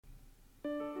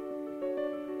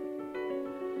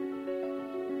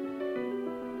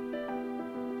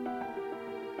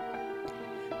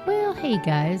Hey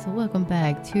guys, welcome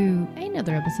back to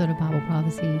another episode of Bible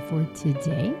Prophecy for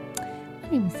today. My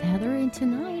name is Heather, and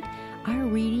tonight our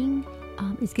reading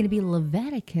is going to be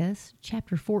Leviticus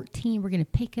chapter 14. We're going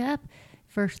to pick up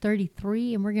verse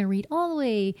 33, and we're going to read all the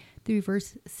way through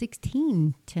verse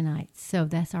 16 tonight. So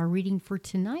that's our reading for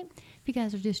tonight. If you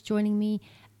guys are just joining me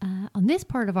on this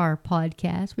part of our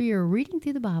podcast, we are reading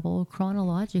through the Bible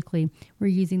chronologically. We're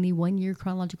using the 1 Year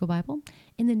Chronological Bible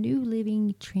in the New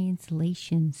Living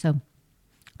Translation. So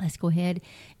let's go ahead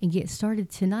and get started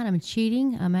tonight. I'm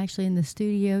cheating. I'm actually in the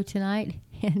studio tonight,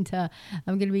 and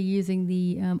I'm going to be using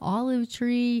the Olive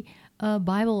Tree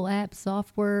Bible app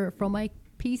software from my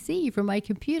PC, from my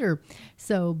computer.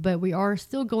 So, but we are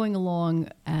still going along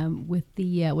with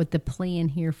the plan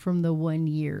here from the 1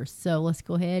 year. So let's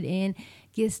go ahead and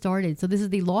get started. So this is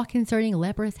the law concerning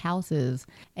leprous houses.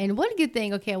 And one good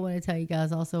thing, I want to tell you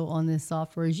guys also on this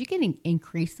software is you can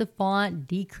increase the font,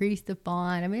 decrease the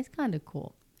font. I mean, it's kind of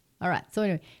cool. All right. So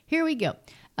anyway, here we go.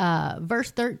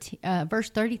 Verse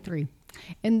 33.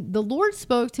 And the Lord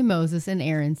spoke to Moses and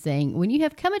Aaron, saying, when you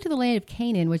have come into the land of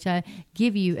Canaan, which I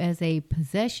give you as a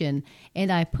possession,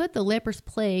 and I put the leprous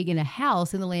plague in a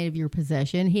house in the land of your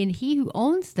possession, and he who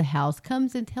owns the house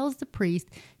comes and tells the priest,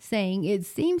 saying, it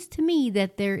seems to me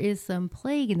that there is some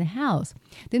plague in the house.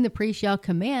 Then the priest shall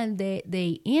command that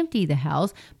they empty the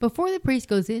house before the priest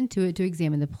goes into it to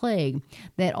examine the plague,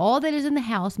 that all that is in the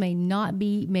house may not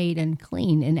be made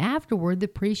unclean. And afterward the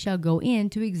priest shall go in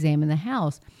to examine the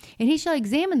house. And he shall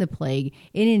examine the plague,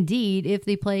 and indeed, if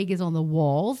the plague is on the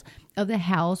walls of the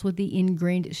house with the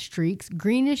ingrained streaks,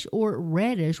 greenish or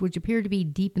reddish, which appear to be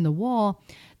deep in the wall,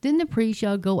 then the priest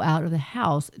shall go out of the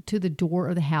house to the door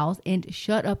of the house and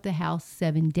shut up the house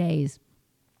 7 days.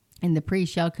 And the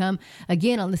priest shall come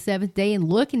again on the seventh day and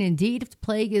look, and indeed, if the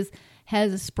plague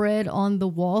has spread on the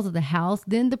walls of the house,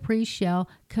 then the priest shall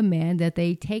command that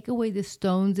they take away the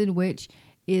stones in which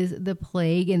is the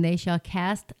plague, and they shall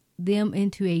cast them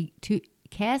into an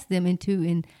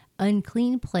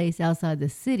unclean place outside the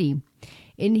city.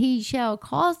 And he shall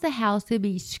cause the house to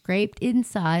be scraped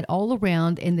inside all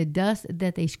around, and the dust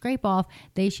that they scrape off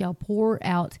they shall pour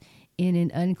out in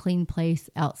an unclean place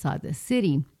outside the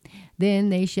city. Then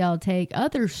they shall take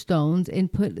other stones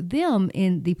and put them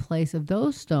in the place of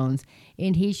those stones,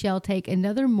 and he shall take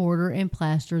another mortar and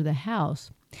plaster the house.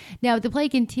 Now, if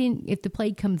the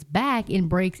plague comes back and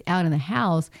breaks out in the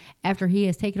house after he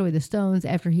has taken away the stones,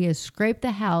 after he has scraped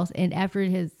the house, and after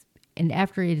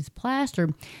it is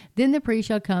plastered, then the priest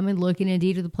shall come and look, and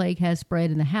indeed if the plague has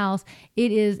spread in the house,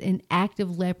 it is an act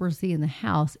of leprosy in the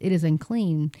house. It is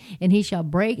unclean. And he shall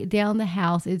break down the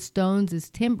house, its stones, its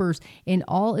timbers, and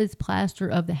all its plaster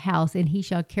of the house, and he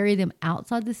shall carry them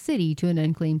outside the city to an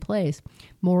unclean place.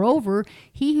 Moreover,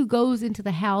 he who goes into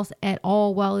the house at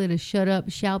all while it is shut up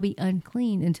shall be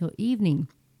unclean until evening.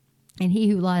 And he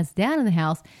who lies down in the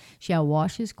house shall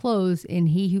wash his clothes, and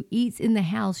he who eats in the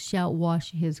house shall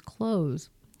wash his clothes.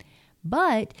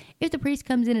 But if the priest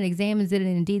comes in and examines it,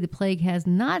 and indeed the plague has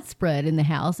not spread in the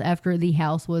house after the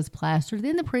house was plastered,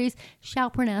 then the priest shall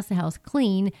pronounce the house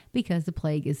clean, because the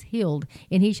plague is healed.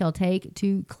 And he shall take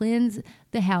to cleanse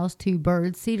the house 2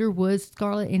 birds, cedar wood,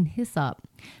 scarlet, and hyssop.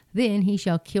 Then he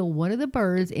shall kill one of the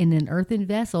birds in an earthen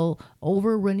vessel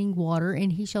over running water,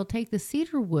 and he shall take the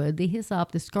cedar wood, the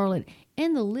hyssop, the scarlet,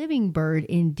 and the living bird,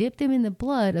 and dip them in the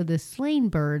blood of the slain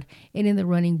bird and in the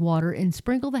running water, and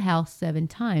sprinkle the house 7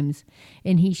 times.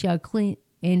 And he shall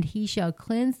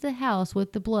cleanse the house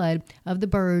with the blood of the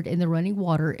bird and the running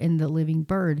water and the living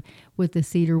bird, with the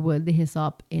cedar wood, the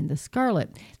hyssop, and the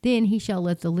scarlet. Then he shall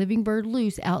let the living bird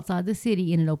loose outside the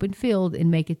city in an open field, and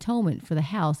make atonement for the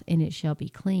house, and it shall be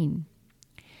clean.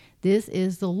 This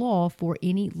is the law for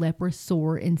any leprous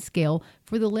sore and scale,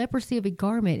 for the leprosy of a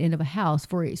garment and of a house,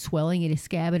 for a swelling and a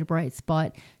scab and a bright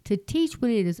spot, to teach when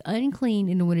it is unclean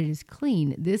and when it is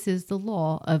clean. This is the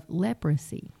law of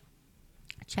leprosy.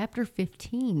 Chapter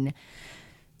 15,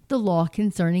 the law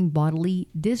concerning bodily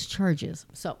discharges.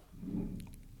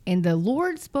 And the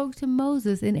Lord spoke to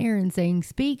Moses and Aaron, saying,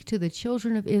 speak to the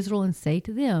children of Israel and say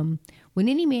to them, when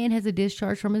any man has a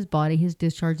discharge from his body, his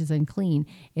discharge is unclean,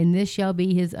 and this shall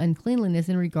be his uncleanliness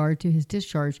in regard to his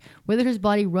discharge, whether his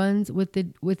body runs with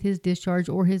his discharge,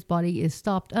 or his body is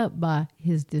stopped up by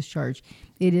his discharge.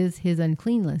 It is his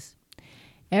uncleanness.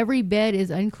 Every bed is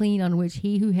unclean on which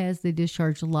he who has the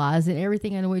discharge lies, and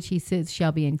everything on which he sits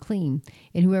shall be unclean.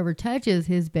 And whoever touches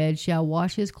his bed shall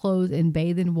wash his clothes and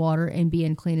bathe in water and be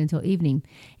unclean until evening.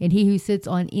 And he who sits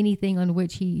on anything on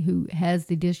which he who has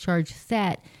the discharge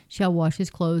sat shall wash his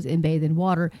clothes and bathe in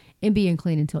water and be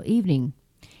unclean until evening.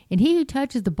 And he who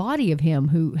touches the body of him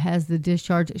who has the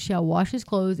discharge shall wash his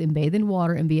clothes and bathe in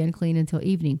water and be unclean until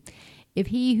evening. If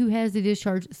he who has the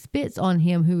discharge spits on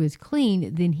him who is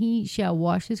clean, then he shall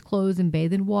wash his clothes and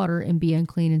bathe in water and be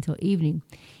unclean until evening.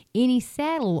 Any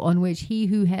saddle on which he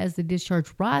who has the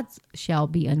discharge rides shall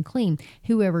be unclean.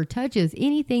 Whoever touches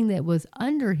anything that was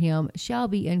under him shall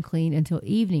be unclean until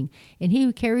evening. And he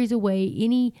who carries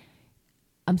any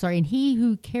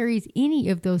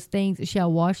of those things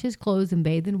shall wash his clothes and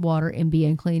bathe in water and be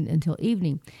unclean until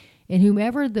evening. And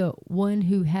whomever the one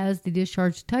who has the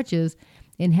discharge touches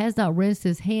and has not rinsed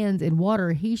his hands in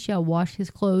water, he shall wash his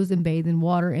clothes and bathe in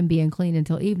water and be unclean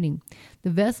until evening.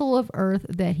 The vessel of earth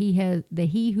that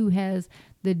he who has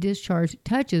the discharge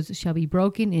touches shall be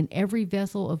broken, and every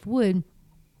vessel of wood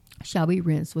shall be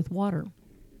rinsed with water.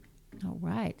 All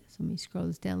right, so let me scroll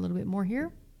this down a little bit more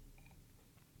here.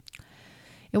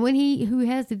 And when he who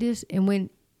has the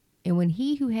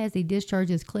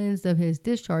discharge is cleansed of his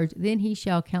discharge, then he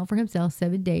shall count for himself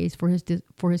 7 days for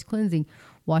his cleansing,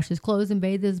 wash his clothes and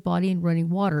bathe his body in running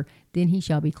water. Then he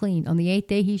shall be clean. On the 8th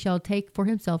day he shall take for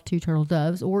himself 2 turtle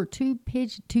doves or 2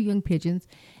 young pigeons,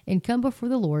 and come before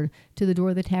the Lord to the door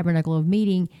of the tabernacle of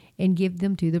meeting, and give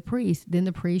them to the priest. Then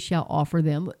the priest shall offer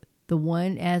them, the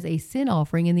one as a sin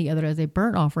offering and the other as a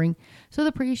burnt offering. So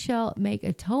the priest shall make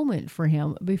atonement for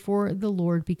him before the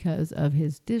Lord because of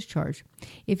his discharge.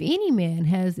 If any man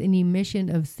has an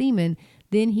emission of semen,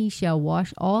 then he shall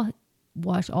wash all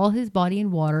his body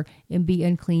in water and be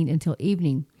unclean until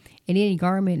evening. And any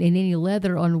garment and any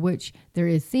leather on which there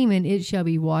is semen, it shall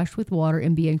be washed with water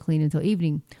and be unclean until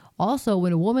evening. Also,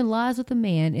 when a woman lies with a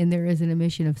man and there is an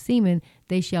emission of semen,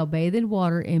 they shall bathe in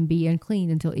water and be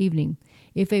unclean until evening.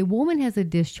 If a woman has a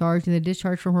discharge and the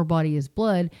discharge from her body is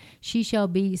blood, she shall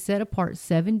be set apart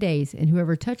 7 days, and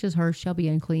whoever touches her shall be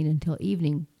unclean until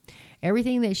evening.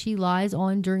 Everything that she lies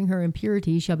on during her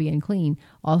impurity shall be unclean.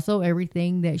 Also,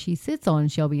 everything that she sits on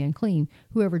shall be unclean.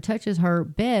 Whoever touches her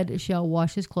bed shall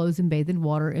wash his clothes and bathe in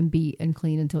water and be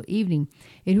unclean until evening.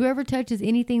 And whoever touches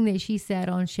anything that she sat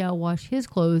on shall wash his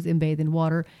clothes and bathe in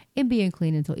water and be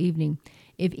unclean until evening.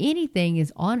 If anything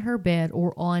is on her bed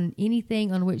or on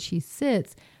anything on which she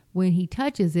sits, when he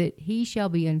touches it, he shall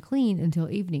be unclean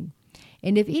until evening.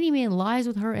 And if any man lies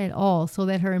with her at all, so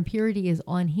that her impurity is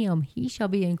on him, he shall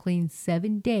be unclean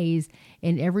 7 days,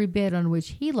 and every bed on which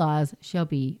he lies shall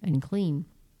be unclean.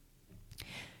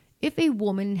 If a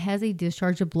woman has a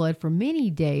discharge of blood for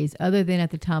many days, other than at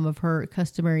the time of her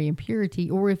customary impurity,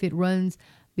 or if it runs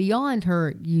beyond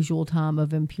her usual time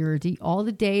of impurity, all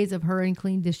the days of her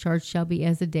unclean discharge shall be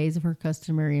as the days of her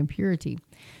customary impurity.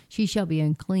 She shall be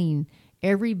unclean.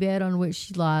 Every bed on which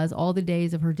she lies, all the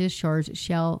days of her discharge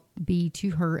shall be to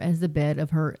her as the bed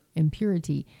of her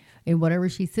impurity, and whatever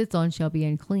she sits on shall be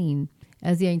unclean,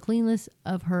 as the uncleanness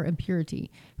of her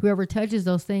impurity. Whoever touches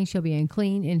those things shall be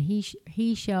unclean, and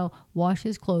he shall wash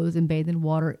his clothes and bathe in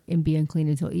water and be unclean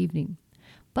until evening.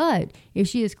 But if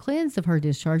she is cleansed of her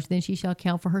discharge, then she shall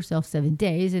count for herself 7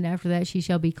 days, and after that she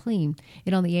shall be clean.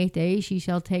 And on the 8th day she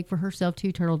shall take for herself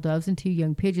 2 turtle doves and 2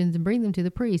 young pigeons, and bring them to the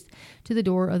priest, to the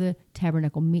door of the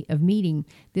tabernacle of meeting.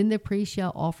 Then the priest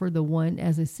shall offer the one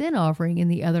as a sin offering, and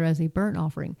the other as a burnt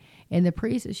offering. And the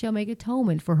priest shall make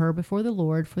atonement for her before the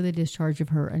Lord for the discharge of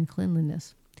her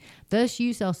uncleanliness. Thus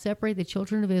you shall separate the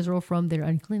children of Israel from their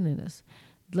uncleanliness,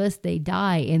 lest they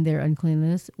die in their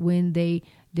uncleanness when they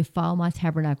defile my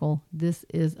tabernacle. This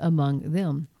is among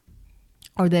them,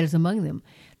 or that is among them.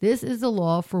 This is the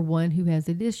law for one who has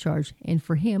a discharge, and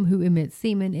for him who emits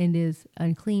semen and is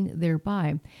unclean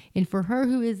thereby, and for her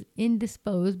who is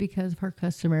indisposed because of her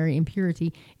customary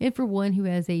impurity, and for one who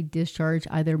has a discharge,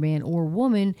 either man or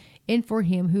woman, and for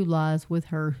him who lies with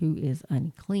her who is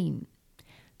unclean.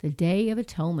 The Day of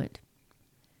Atonement.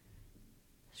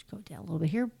 Let's go down a little bit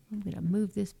here. I'm going to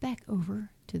move this back over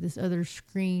to this other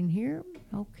screen here.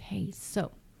 Okay,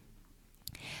 so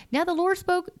now the Lord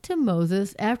spoke to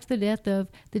Moses after the death of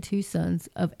the 2 sons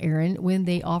of Aaron, when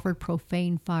they offered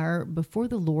profane fire before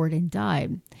the Lord and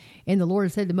died. And the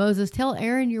Lord said to Moses, "Tell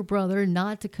Aaron your brother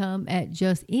not to come at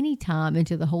just any time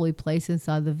into the holy place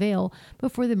inside the veil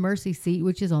before the mercy seat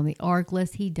which is on the ark,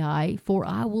 lest he die, for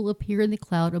I will appear in the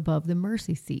cloud above the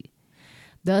mercy seat.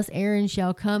 Thus Aaron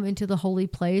shall come into the holy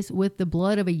place with the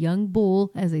blood of a young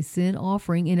bull as a sin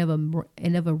offering, and of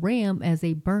a ram as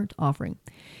a burnt offering.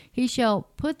 He shall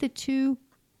put the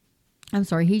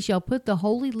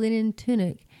holy linen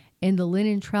tunic and the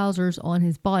linen trousers on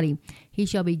his body. He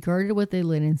shall be girded with a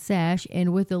linen sash,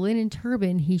 and with a linen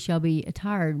turban he shall be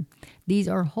attired. These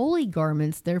are holy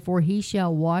garments, therefore he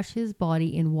shall wash his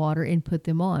body in water and put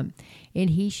them on. And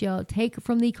he shall take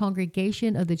from the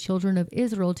congregation of the children of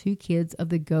Israel 2 kids of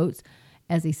the goats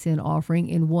as a sin offering,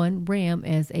 and 1 ram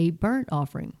as a burnt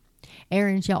offering.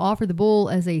 Aaron shall offer the bull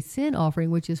as a sin offering,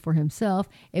 which is for himself,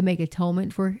 and make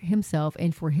atonement for himself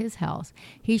and for his house.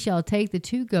 He shall take the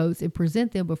 2 goats and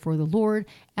present them before the Lord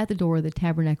at the door of the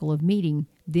tabernacle of meeting.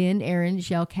 Then Aaron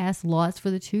shall cast lots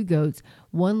for the 2 goats,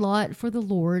 1 lot for the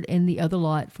Lord and the other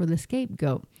lot for the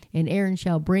scapegoat. And Aaron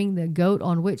shall bring the goat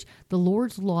on which the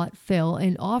Lord's lot fell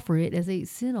and offer it as a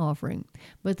sin offering.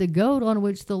 But the goat on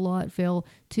which the lot fell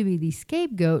to be the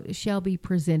scapegoat shall be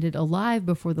presented alive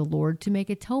before the Lord to make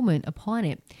atonement upon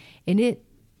it, and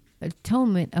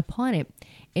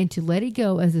to let it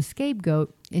go as a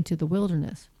scapegoat into the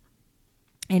wilderness.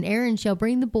 And Aaron shall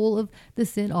bring the bull of the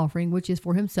sin offering, which is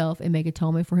for himself, and make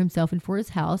atonement for himself and for his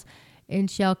house, and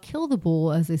shall kill the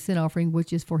bull as a sin offering,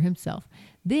 which is for himself.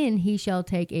 Then he shall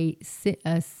take a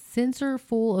censer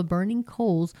full of burning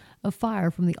coals of fire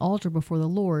from the altar before the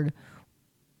Lord,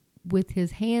 with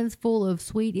his hands full of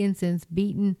sweet incense,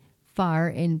 beaten fire,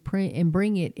 and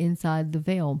bring it inside the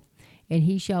veil. And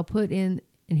he shall put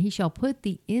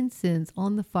the incense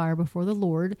on the fire before the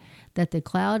Lord, that the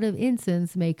cloud of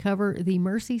incense may cover the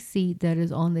mercy seat that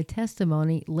is on the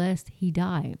testimony, lest he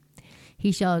die.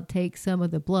 He shall take some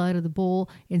of the blood of the bull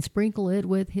and sprinkle it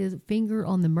with his finger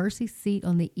on the mercy seat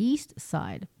on the east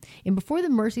side. And before the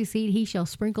mercy seat he shall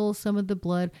sprinkle some of the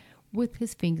blood with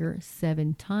his finger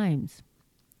 7 times.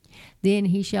 Then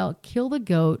he shall kill the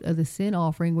goat of the sin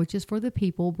offering, which is for the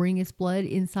people, bring its blood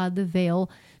inside the veil,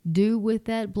 do with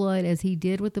that blood as he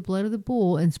did with the blood of the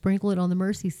bull, and sprinkle it on the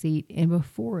mercy seat and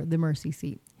before the mercy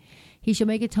seat. He shall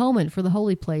make atonement for the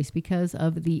holy place because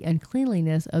of the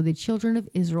uncleanliness of the children of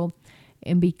Israel,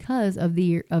 and because of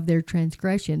their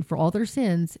transgression, for all their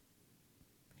sins.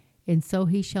 And so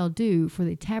he shall do for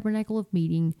the tabernacle of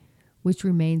meeting, which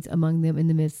remains among them in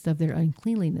the midst of their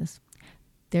uncleanliness.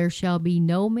 There shall be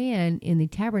no man in the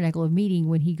tabernacle of meeting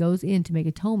when he goes in to make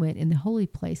atonement in the holy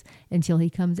place until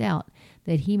he comes out,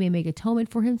 that he may make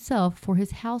atonement for himself, for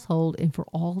his household, and for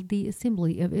all the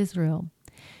assembly of Israel.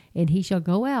 And he shall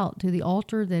go out to the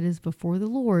altar that is before the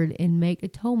Lord and make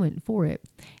atonement for it,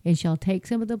 and shall take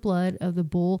some of the blood of the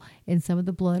bull and some of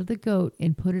the blood of the goat,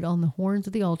 and put it on the horns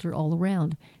of the altar all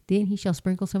around. Then he shall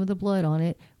sprinkle some of the blood on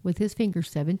it with his finger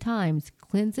 7 times,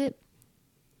 cleanse it,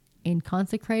 and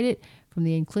consecrate it from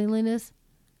the uncleanliness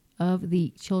of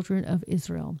the children of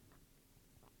Israel.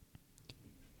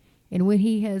 And when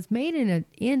he has made an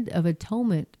end of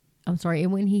atoning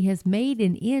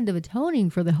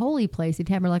for the holy place, the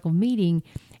tabernacle of meeting,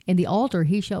 and the altar,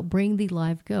 he shall bring the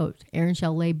live goat. Aaron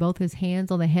shall lay both his hands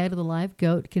on the head of the live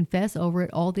goat, confess over it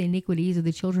all the iniquities of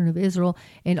the children of Israel,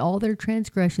 and all their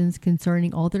transgressions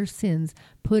concerning all their sins,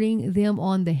 putting them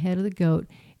on the head of the goat,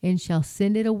 and shall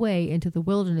send it away into the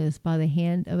wilderness by the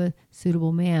hand of a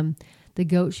suitable man. The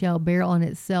goat shall bear on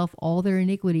itself all their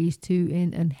iniquities to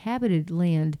an inhabited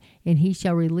land, and he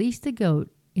shall release the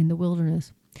goat in the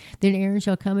wilderness. Then Aaron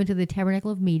shall come into the tabernacle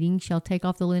of meeting, shall take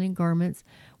off the linen garments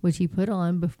which he put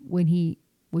on when he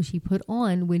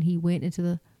went into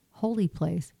the holy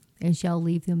place, and shall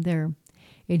leave them there.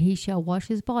 And he shall wash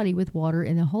his body with water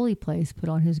in the holy place, put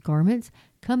on his garments,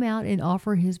 come out and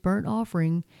offer his burnt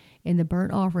offering and the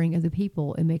burnt offering of the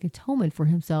people, and make atonement for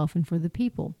himself and for the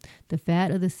people. The fat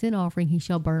of the sin offering he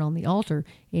shall burn on the altar.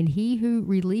 And he who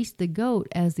released the goat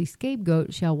as the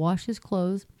scapegoat shall wash his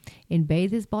clothes and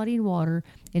bathe his body in water,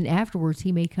 and afterwards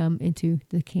he may come into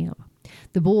the camp.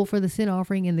 The bull for the sin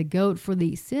offering and the goat for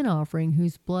the sin offering,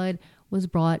 whose blood was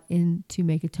brought in to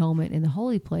make atonement in the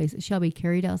holy place, shall be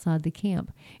carried outside the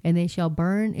camp, and they shall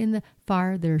burn in the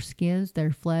fire their skins,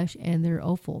 their flesh, and their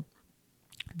offal.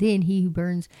 Then he who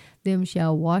burns them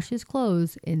shall wash his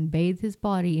clothes and bathe his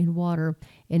body in water,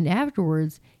 and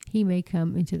afterwards he may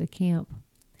come into the camp.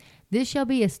 This shall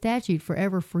be a statute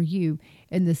forever for you.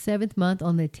 In the 7th month,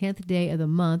 on the 10th day of the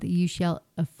month, you shall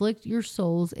afflict your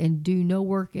souls and do no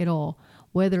work at all,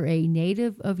 whether a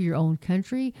native of your own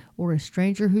country or a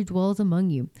stranger who dwells among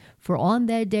you. For on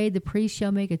that day the priest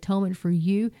shall make atonement for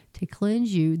you to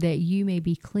cleanse you, that you may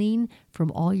be clean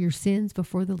from all your sins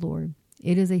before the Lord.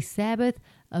 It is a Sabbath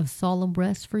of solemn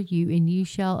rest for you, and you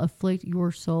shall afflict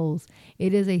your souls.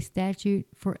 It is a statute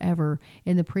forever.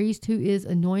 And the priest who is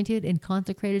anointed and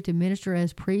consecrated to minister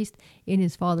as priest in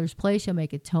his father's place shall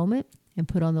make atonement and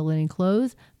put on the linen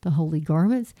clothes, the holy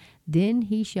garments. Then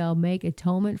he shall make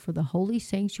atonement for the holy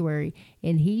sanctuary,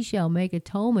 and he shall make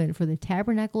atonement for the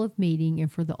tabernacle of meeting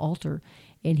and for the altar.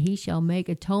 And he shall make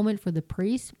atonement for the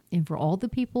priests and for all the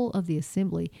people of the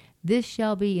assembly. This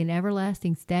shall be an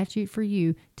everlasting statute for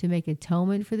you, to make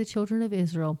atonement for the children of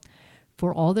Israel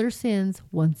for all their sins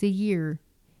once a year.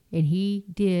 And he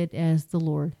did as the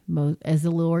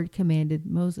Lord commanded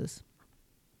Moses.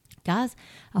 Guys,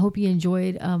 I hope you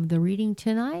enjoyed the reading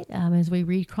tonight as we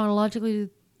read chronologically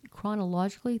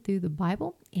through the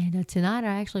Bible. And tonight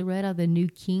I actually read out the New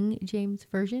King James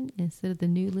Version instead of the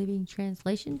New Living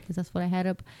Translation, because that's what I had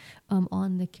up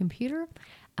on the computer.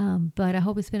 But I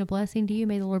hope it's been a blessing to you.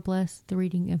 May the Lord bless the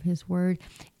reading of His Word.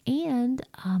 And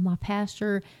my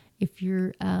pastor, if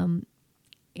you're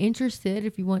interested,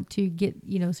 if you want to get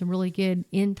some really good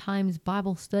end times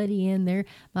Bible study in there,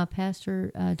 my pastor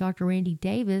Dr. Randy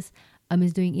Davis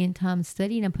is doing end time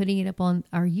study, and I'm putting it up on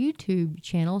our YouTube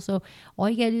channel. So all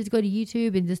you gotta do is go to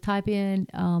YouTube and just type in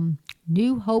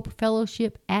New Hope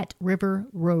Fellowship at River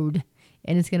Road,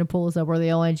 and it's gonna pull us up, or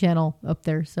the online channel up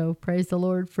there. So praise the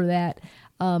Lord for that.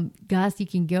 Guys, you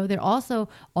can go there. Also,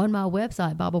 on my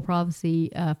website, Bible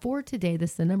Prophecy for Today,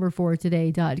 that's the number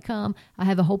 4today.com. I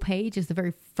have a whole page. It's the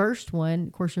very first one.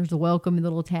 Of course, there's a welcome and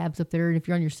the little tabs up there. And if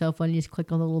you're on your cell phone, you just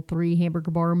click on the little 3 hamburger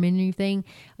bar menu thing.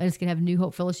 And it's going to have New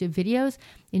Hope Fellowship videos.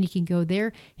 And you can go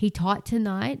there. He taught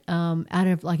tonight out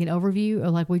of like an overview,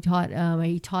 or like he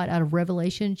taught out of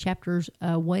Revelation chapters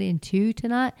 1 and 2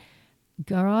 tonight.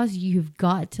 Girls, you've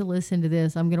got to listen to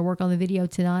this. I'm going to work on the video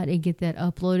tonight and get that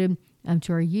uploaded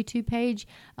to our YouTube page.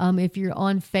 If you're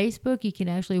on Facebook, you can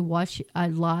actually watch, I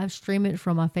live stream it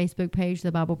from my Facebook page,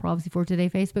 the Bible Prophecy for Today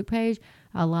Facebook page.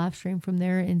 I live stream from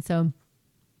there. And so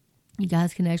you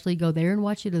guys can actually go there and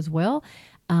watch it as well.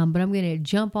 But I'm going to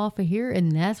jump off of here,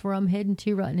 and that's where I'm heading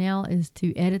to right now, is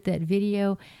to edit that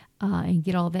video and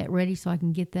get all that ready so I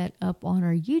can get that up on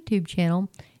our YouTube channel.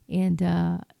 And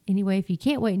anyway, if you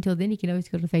can't wait until then, you can always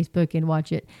go to Facebook and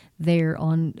watch it there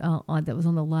on that was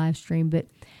on the live stream. But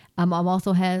I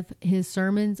also have his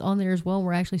sermons on there as well.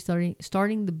 We're actually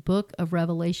starting the book of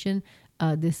Revelation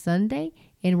this Sunday,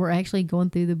 and we're actually going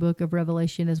through the book of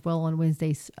Revelation as well on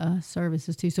Wednesday's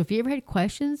services too. So if you ever had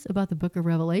questions about the book of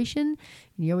Revelation,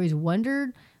 and you always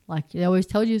wondered, like they always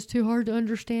told you it's too hard to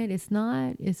understand, it's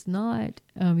not.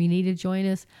 You need to join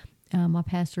us. My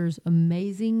pastor's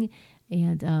amazing.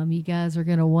 And you guys are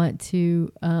going to want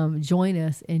to join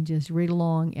us and just read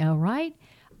along. All right.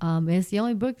 It's the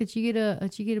only book that you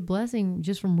get a blessing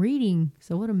just from reading.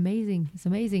 So what amazing. It's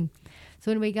amazing.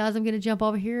 So anyway, guys, I'm going to jump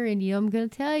over here, and I'm going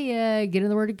to tell you, get in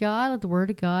the Word of God. Let the Word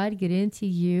of God get into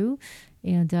you.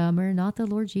 And Maranatha,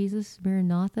 Lord Jesus.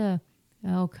 Maranatha.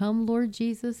 Oh, come, Lord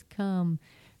Jesus, come.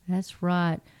 That's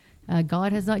right.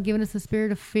 God has not given us a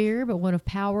spirit of fear, but one of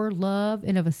power, love,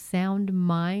 and of a sound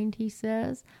mind, he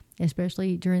says,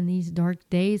 especially during these dark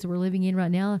days we're living in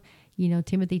right now.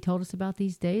 Timothy told us about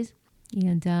these days,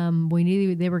 and we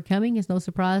knew they were coming. It's no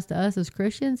surprise to us as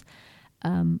Christians.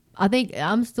 I think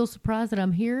I'm still surprised that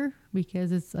I'm here,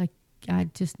 because it's like I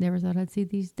just never thought I'd see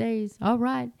these days. All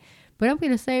right. But I'm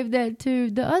going to save that to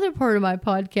the other part of my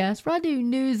podcast, where I do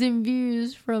news and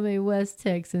views from a West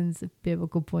Texan's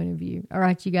biblical point of view. All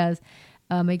right, you guys.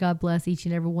 May God bless each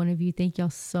and every one of you. Thank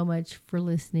y'all so much for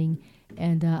listening.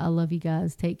 And I love you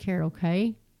guys. Take care,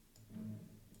 okay?